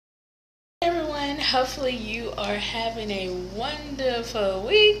Hopefully you are having a wonderful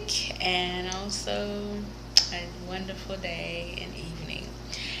week and also a wonderful day and evening.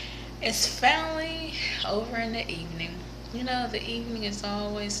 It's finally over in the evening. You know, the evening is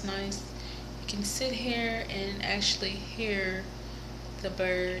always nice. You can sit here and actually hear the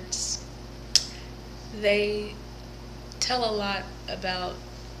birds. They tell a lot about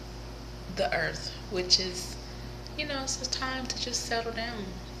the earth, which is, it's a time to just settle down.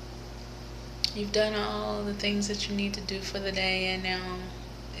 You've done all the things that you need to do for the day, and now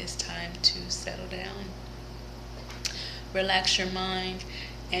it's time to settle down. Relax your mind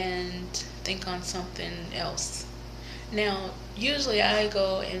and think on something else. Now, usually I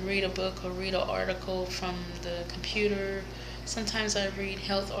go and read a book or read an article from the computer. Sometimes I read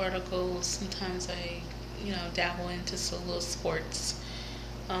health articles. Sometimes I, dabble into some little sports.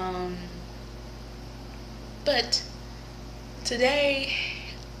 Um, but today,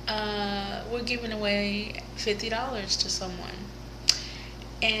 we're giving away $50 to someone.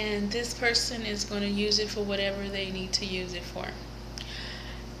 And this person is going to use it for whatever they need to use it for.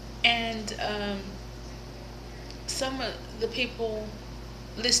 And some of the people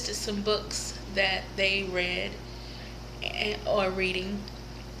listed some books that they read and, or reading.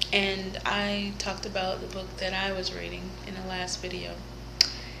 And I talked about the book that I was reading in the last video.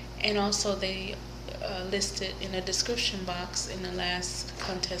 And also they listed in a description box in the last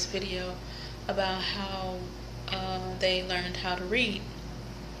contest video about how they learned how to read.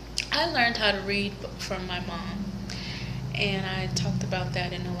 I learned how to read from my mom, and I talked about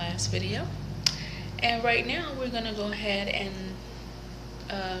that in the last video. And right now we're going to go ahead and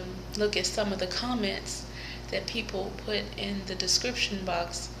look at some of the comments that people put in the description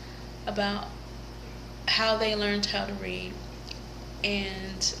box about how they learned how to read,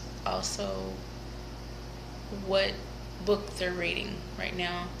 and also what book they're reading right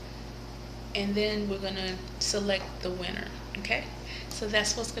now. And then we're going to select the winner. Okay, so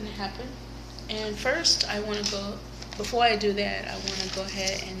that's what's going to happen. And first before I do that, I want to go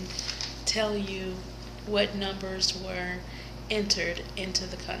ahead and tell you what numbers were entered into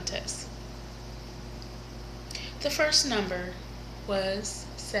the contest. The first number was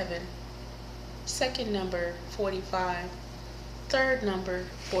 7, second number 45, third number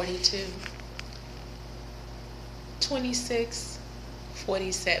 42, 26,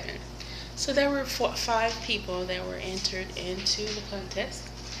 47. So there were 5 people that were entered into the contest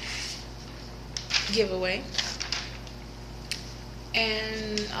giveaway.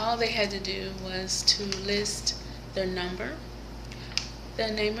 And all they had to do was to list their number, the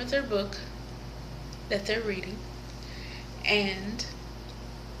name of their book that they're reading, and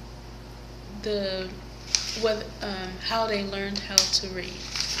how they learned how to read.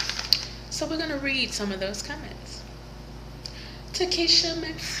 So we're going to read some of those comments. Takesha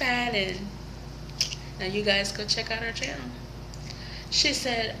McFadden. Now you guys go check out her channel. She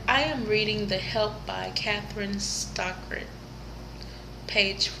said, I am reading The Help by Catherine Stockert,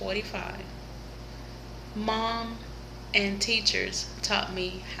 page 45. Mom and teachers taught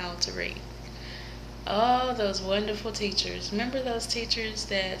me how to read. Oh, those wonderful teachers. Remember those teachers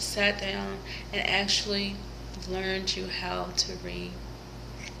that sat down and actually learned you how to read?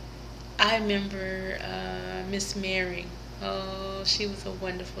 I remember Miss Mary. Oh, she was a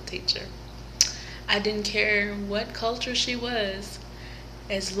wonderful teacher. I didn't care what culture she was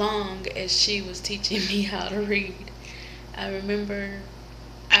as long as she was teaching me how to read. I remember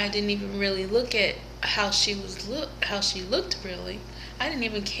I didn't even really look at how she looked really. I didn't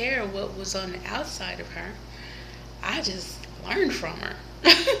even care what was on the outside of her. I just learned from her.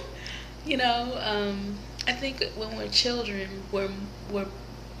 I think when we're children,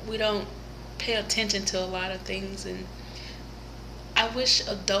 we don't pay attention to a lot of things, and I wish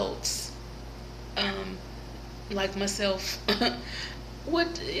adults, like myself,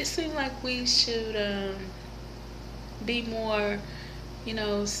 it seemed like we should be more,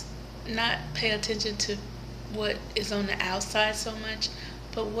 not pay attention to what is on the outside so much,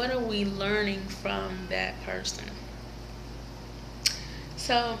 but what are we learning from that person?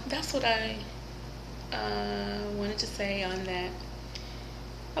 So that's what I wanted to say on that.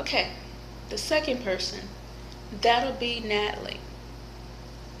 Okay, the second person, that'll be Natalie.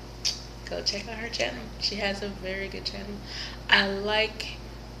 Go check out her channel. She has a very good channel. I like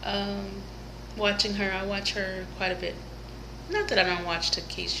watching her. I watch her quite a bit. Not that I don't watch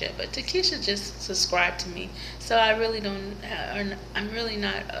Takesha, but Takesha just subscribed to me, so I really don't. I'm really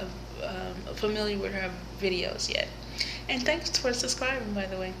not familiar with her videos yet. And thanks for subscribing, by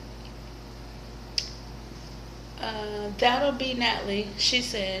the way. That'll be Natalie. She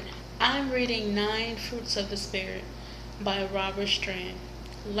said, I'm reading 9 Fruits of the Spirit by Robert Strand.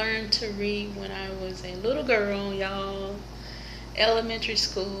 learned to read when I was a little girl, y'all. Elementary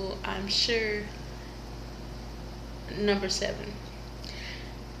school, I'm sure. Number 7.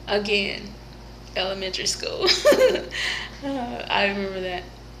 Again, elementary school. I remember that.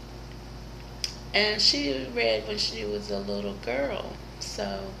 And she read when she was a little girl.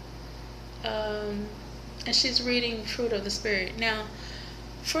 So, um, and she's reading Fruit of the Spirit. Now,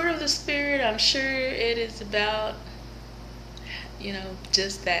 Fruit of the Spirit, I'm sure it is about,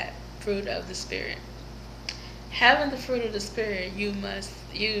 just that, fruit of the Spirit. Having the fruit of the Spirit, you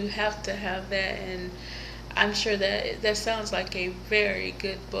have to have that, and I'm sure that sounds like a very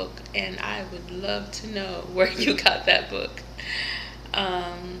good book, and I would love to know where you got that book.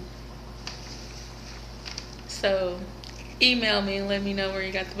 Um, so email me and let me know where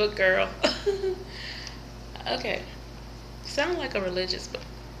you got the book, girl. Okay. Sound like a religious book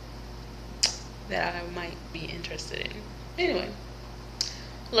that I might be interested in. Anyway,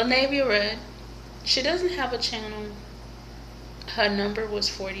 Lanavia read. She doesn't have a channel. Her number was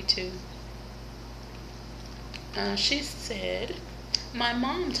 42. She said, "My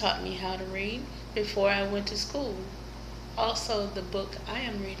mom taught me how to read before I went to school. Also, the book I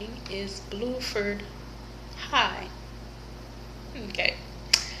am reading is Blueford High." Okay.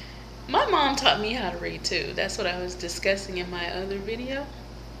 My mom taught me how to read too. That's what I was discussing in my other video.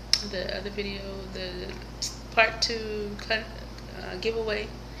 The part 2 giveaway,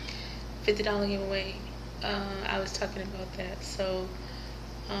 $50 giveaway. I was talking about that. So,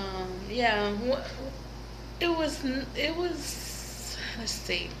 yeah, let's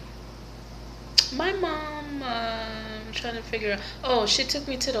see. My mom, I'm trying to figure out, oh, she took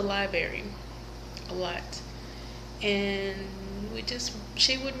me to the library a lot. And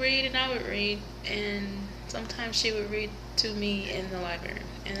she would read and I would read. And sometimes she would read to me in the library.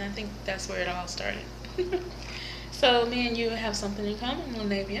 And I think that's where it all started. So me and you have something in common,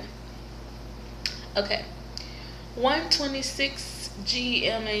 Lanavia. Okay. 126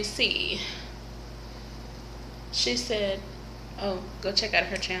 GMAC. She said, oh, go check out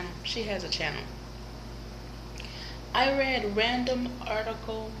her channel. She has a channel. I read random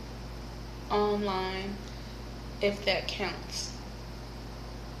article online, if that counts.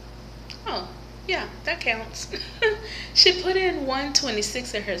 Oh, yeah, that counts. She put in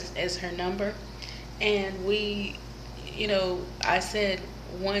 126 as her number, and I said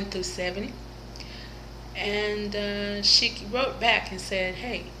 1 through 70, and she wrote back and said,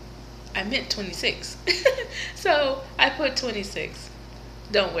 "Hey, I meant 26." So I put 26.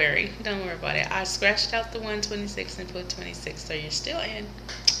 Don't worry about it. I scratched out the 126 and put 26, so you're still in.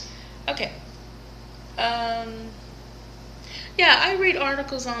 Okay. Yeah, I read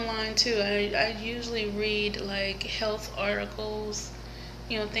articles online too. I usually read like health articles,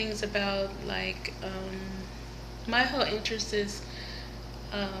 things about like, my whole interest is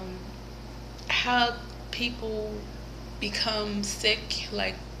um, how people become sick.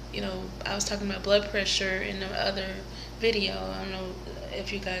 Like, I was talking about blood pressure in the other video. I don't know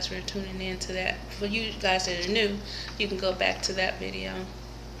if you guys were tuning in to that. For you guys that are new, you can go back to that video,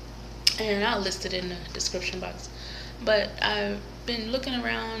 and I'll list it in the description box. But I've been looking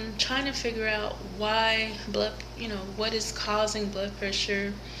around trying to figure out why what is causing blood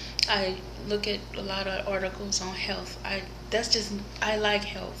pressure. I look at a lot of articles on health. I like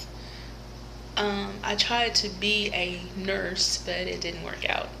health. I tried to be a nurse, but it didn't work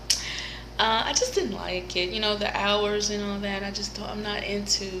out. I just didn't like it, the hours and all that. I'm not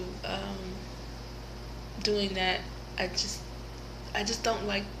into doing that. I just don't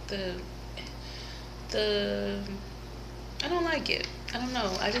like the I don't like it. I don't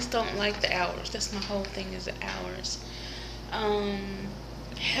know. I just don't like the hours. That's my whole thing, is the hours.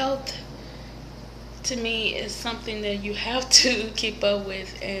 Health to me is something that you have to keep up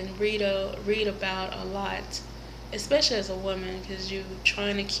with and read about a lot, especially as a woman, because you're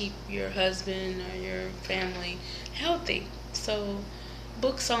trying to keep your husband or your family healthy. So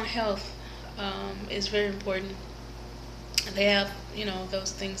books on health is very important. They have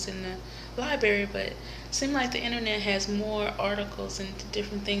those things in the library, but it seems like the internet has more articles and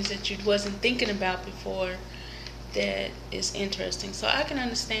different things that you wasn't thinking about before that is interesting. So I can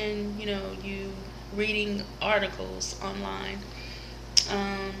understand you reading articles online.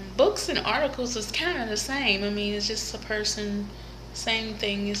 Books and articles is kind of the same. I mean, it's just same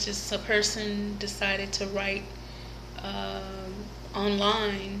thing. It's just a person decided to write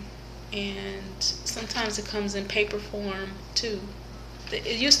online, and sometimes it comes in paper form too.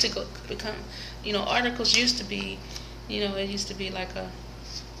 It used to become, articles used to be, it used to be like a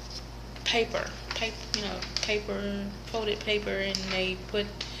paper, folded paper, and they put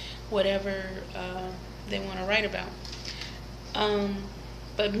whatever they want to write about.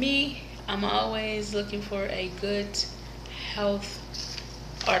 But me, I'm always looking for a good health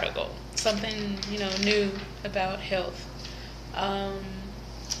article, something new about health, um,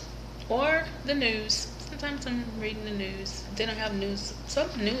 or the news. Sometimes I'm reading the news. They don't have news. Some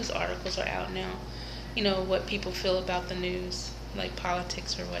news articles are out now. What people feel about the news, like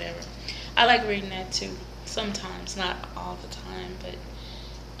politics or whatever. I like reading that too. Sometimes, not all the time, but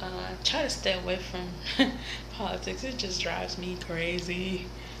try to stay away from politics. It just drives me crazy.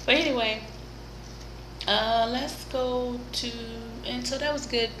 But anyway, let's go to, and so that was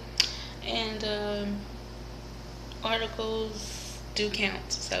good. And articles do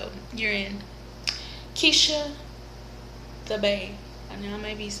count. So you're in. Keisha the Bay. I know I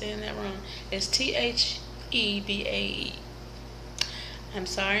may be saying that wrong. It's Thebae. I'm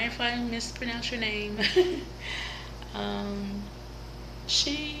sorry if I mispronounce your name. um,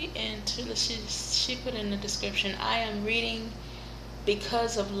 she put in the description, I am reading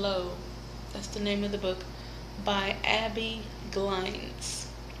Because of Low. That's the name of the book, by Abby Glines.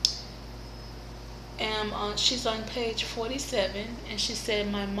 She's on page 47, and she said,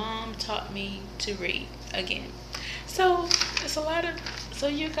 my mom taught me to read again. So it's a lot of, so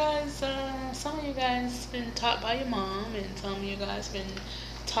you guys, some of you guys been taught by your mom, and some of you guys been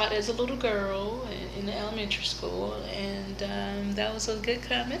taught as a little girl in the elementary school, and that was a good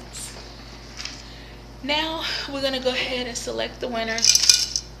comments. Now we're gonna go ahead and select the winner.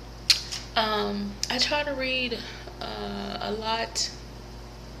 I try to read a lot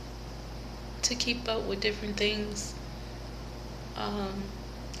to keep up with different things.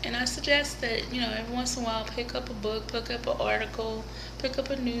 And I suggest that, every once in a while, pick up a book, pick up an article, pick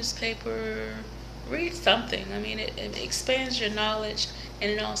up a newspaper, read something. I mean, it expands your knowledge, and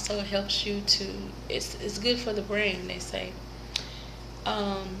it also helps you to, it's good for the brain, they say.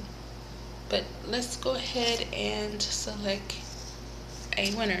 But let's go ahead and select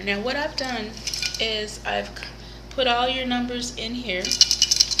a winner. Now, what I've done is I've put all your numbers in here,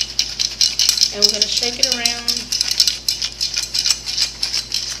 and we're going to shake it around,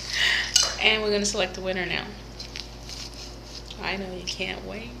 and we're going to select the winner now. I know you can't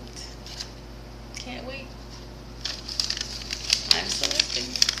wait. Can't wait. I'm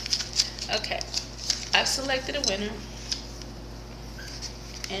selecting. Okay. I've selected a winner.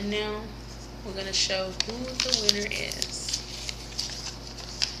 And now we're going to show who the winner is.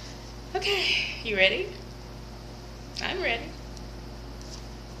 Okay. You ready? I'm ready.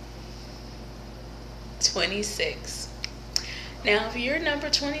 26. Now, if you're number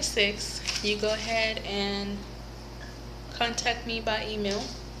 26, you go ahead and contact me by email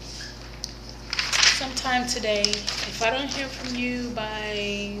sometime today. If I don't hear from you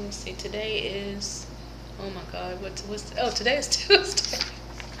by, let's see, today is, oh my God, today is Tuesday.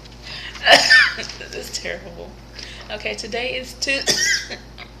 This is terrible. Okay, today is Tuesday.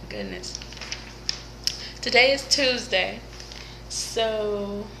 Goodness. Today is Tuesday,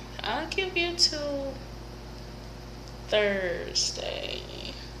 so I'll give you till Thursday.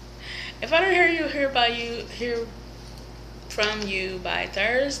 If I don't hear from you by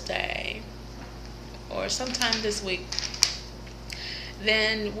Thursday or sometime this week,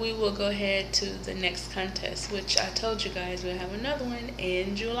 then we will go ahead to the next contest, which I told you guys we'll have another one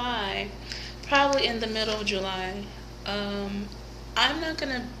in July, probably in the middle of July. I'm not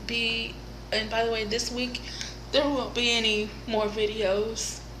gonna be, and by the way, this week there won't be any more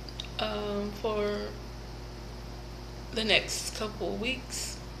videos for the next couple of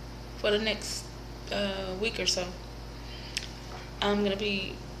weeks, for the next week or so. I'm gonna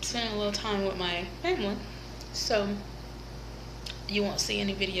be spending a little time with my family, so you won't see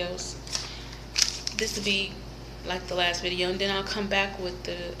any videos. This will be like the last video, and then I'll come back with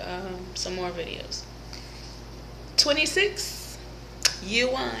some more videos. 26, you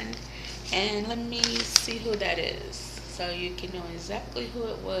won. And let me see who that is, so you can know exactly who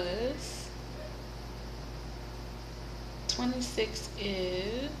it was. 26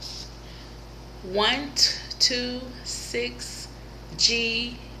 is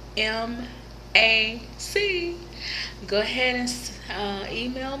 126GMAC. Go ahead and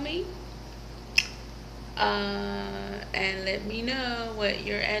email me and let me know what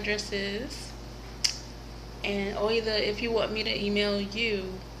your address is. And or either if you want me to email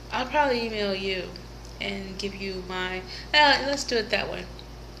you, I'll probably email you and give you my, let's do it that way.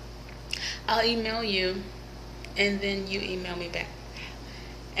 I'll email you and then you email me back.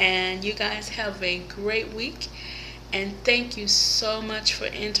 And you guys have a great week, and thank you so much for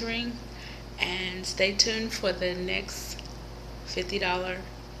entering, and stay tuned for the next $50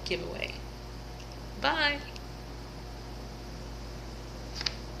 giveaway. Bye.